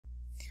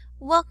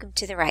Welcome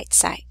to the Write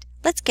Site.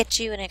 Let's get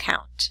you an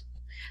account.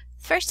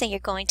 First thing you're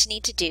going to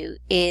need to do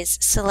is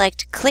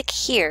select Click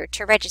Here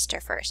to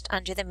register first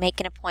under the Make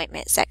an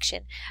Appointment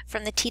section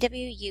from the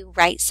TWU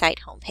Write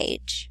Site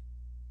homepage.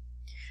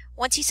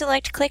 Once you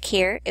select Click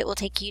Here, it will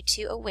take you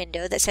to a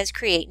window that says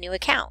Create New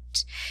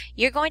Account.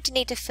 You're going to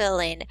need to fill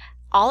in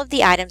all of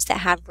the items that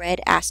have red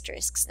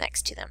asterisks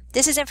next to them.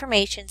 This is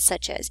information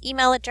such as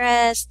email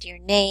address, your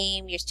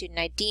name, your student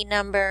ID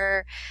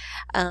number,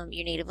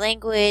 your native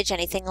language,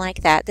 anything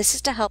like that. This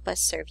is to help us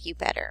serve you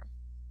better.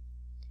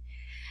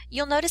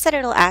 You'll notice that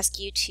it'll ask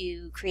you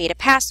to create a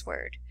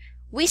password.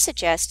 We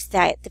suggest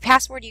that the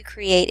password you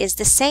create is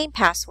the same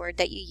password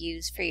that you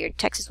use for your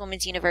Texas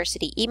Women's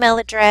University email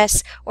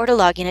address or to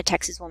log in to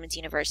Texas Women's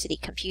University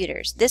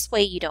computers. This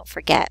way you don't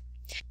forget.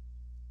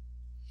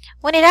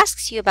 When it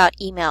asks you about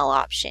email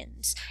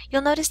options,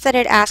 you'll notice that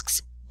it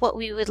asks what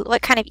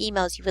kind of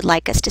emails you would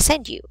like us to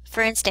send you.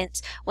 For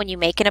instance, when you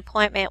make an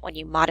appointment, when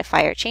you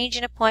modify or change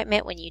an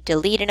appointment, when you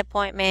delete an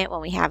appointment,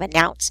 when we have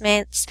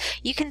announcements,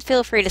 you can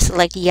feel free to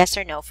select yes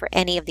or no for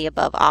any of the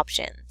above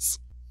options.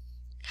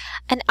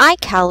 An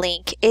iCal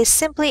link is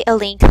simply a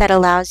link that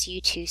allows you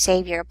to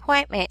save your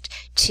appointment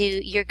to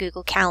your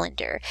Google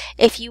Calendar.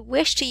 If you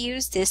wish to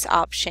use this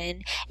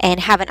option and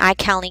have an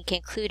iCal link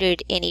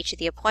included in each of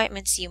the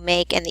appointments you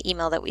make and the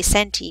email that we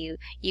send to you,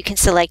 you can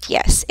select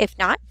yes. If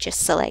not, just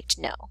select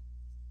no.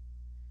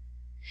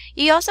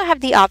 You also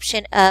have the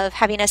option of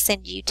having us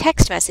send you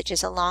text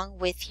messages along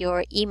with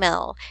your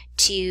email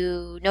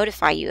to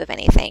notify you of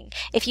anything.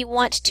 If you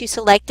want to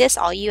select this,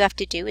 all you have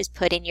to do is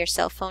put in your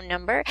cell phone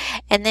number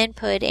and then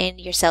put in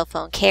your cell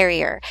phone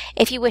carrier.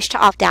 If you wish to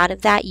opt out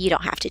of that, you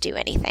don't have to do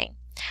anything.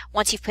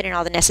 Once you've put in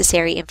all the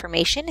necessary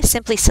information,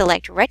 simply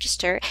select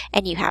Register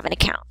and you have an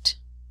account.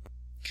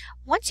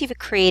 Once you've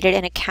created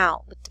an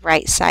account with the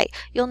Write Site,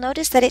 you'll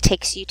notice that it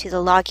takes you to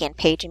the login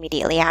page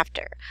immediately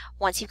after.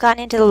 Once you've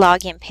gotten into the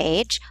login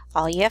page,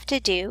 all you have to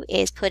do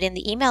is put in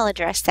the email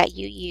address that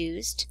you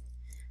used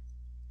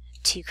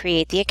to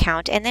create the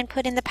account and then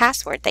put in the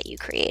password that you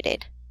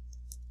created.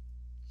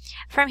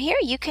 From here,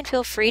 you can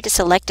feel free to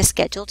select a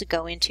schedule to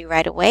go into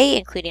right away,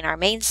 including our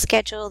main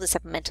schedule, the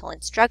supplemental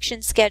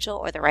instruction schedule,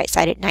 or the Write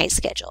Site at Night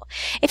schedule.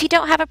 If you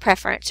don't have a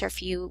preference or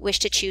if you wish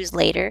to choose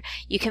later,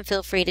 you can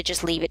feel free to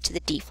just leave it to the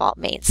default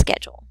main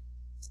schedule.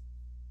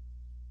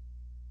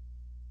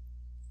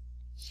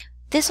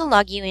 This will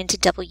log you into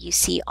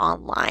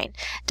WCOnline.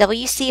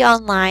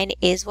 WCOnline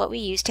is what we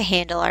use to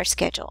handle our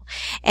schedule.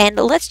 And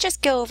let's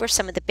just go over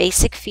some of the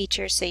basic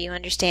features so you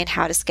understand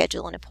how to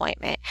schedule an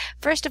appointment.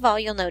 First of all,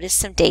 you'll notice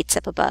some dates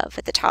up above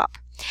at the top.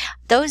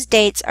 Those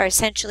dates are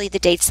essentially the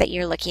dates that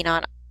you're looking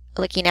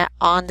at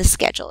on the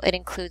schedule. It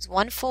includes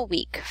one full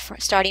week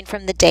starting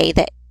from the day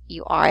that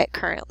you are at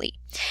currently.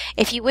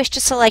 If you wish to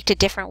select a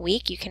different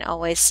week, you can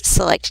always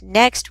select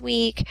next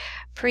week,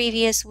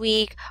 previous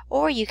week,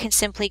 or you can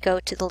simply go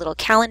to the little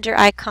calendar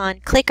icon,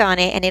 click on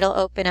it, and it'll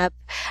open up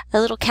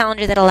a little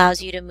calendar that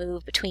allows you to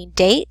move between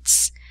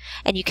dates,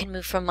 and you can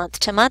move from month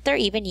to month or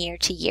even year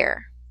to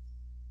year.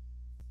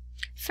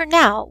 For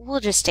now, we'll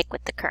just stick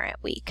with the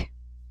current week.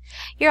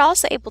 You're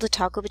also able to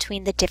toggle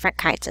between the different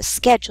kinds of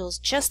schedules,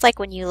 just like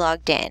when you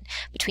logged in,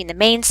 between the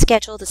main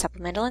schedule, the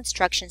supplemental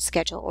instruction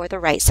schedule, or the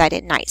Write Site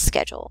at Night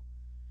schedule.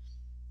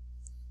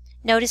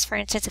 Notice, for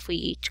instance, if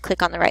we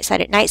click on the Write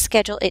Site at Night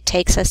schedule, it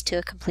takes us to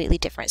a completely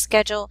different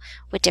schedule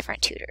with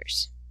different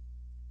tutors.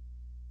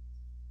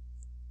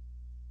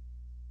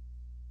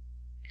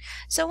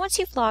 So once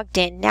you've logged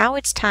in, now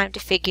it's time to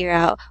figure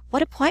out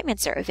what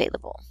appointments are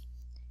available.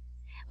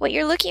 What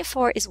you're looking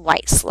for is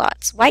white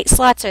slots. White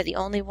slots are the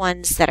only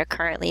ones that are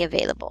currently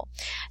available.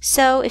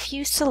 So if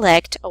you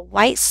select a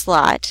white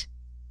slot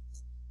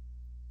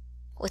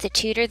with a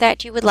tutor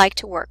that you would like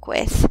to work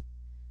with,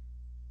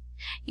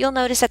 you'll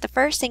notice that the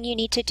first thing you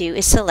need to do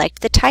is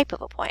select the type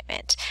of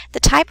appointment. The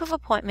type of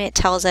appointment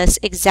tells us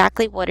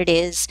exactly what it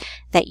is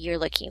that you're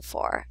looking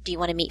for. Do you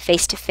want to meet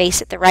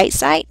face-to-face at the Write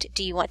Site?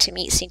 Do you want to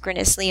meet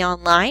synchronously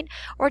online?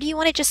 Or do you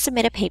want to just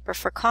submit a paper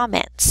for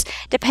comments?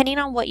 Depending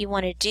on what you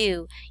want to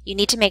do, you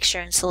need to make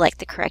sure and select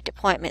the correct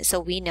appointment so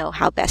we know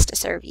how best to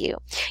serve you.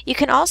 You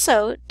can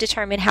also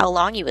determine how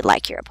long you would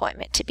like your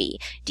appointment to be.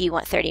 Do you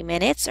want 30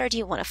 minutes or do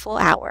you want a full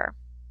hour?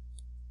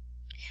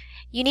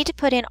 You need to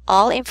put in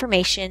all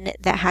information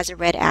that has a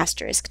red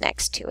asterisk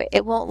next to it.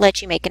 It won't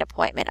let you make an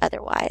appointment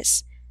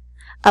otherwise.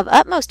 Of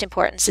utmost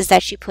importance is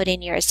that you put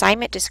in your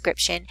assignment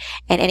description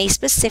and any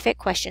specific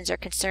questions or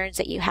concerns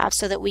that you have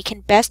so that we can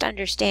best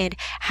understand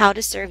how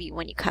to serve you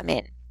when you come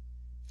in.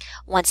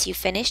 Once you've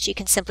finished, you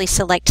can simply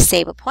select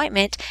Save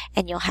Appointment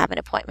and you'll have an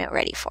appointment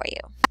ready for you.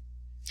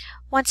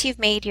 Once you've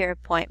made your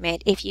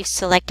appointment, if you've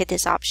selected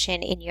this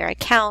option in your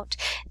account,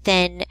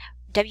 then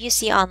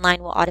WCOnline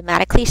will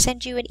automatically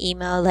send you an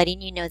email letting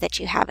you know that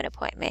you have an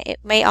appointment. It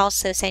may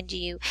also send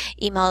you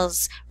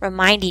emails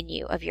reminding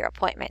you of your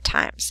appointment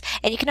times.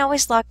 And you can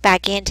always log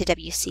back into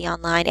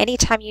WCOnline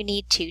anytime you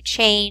need to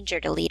change or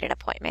delete an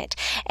appointment.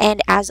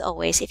 And as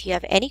always, if you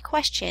have any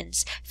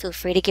questions, feel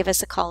free to give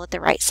us a call at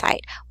the Write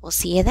Site. We'll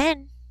see you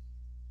then.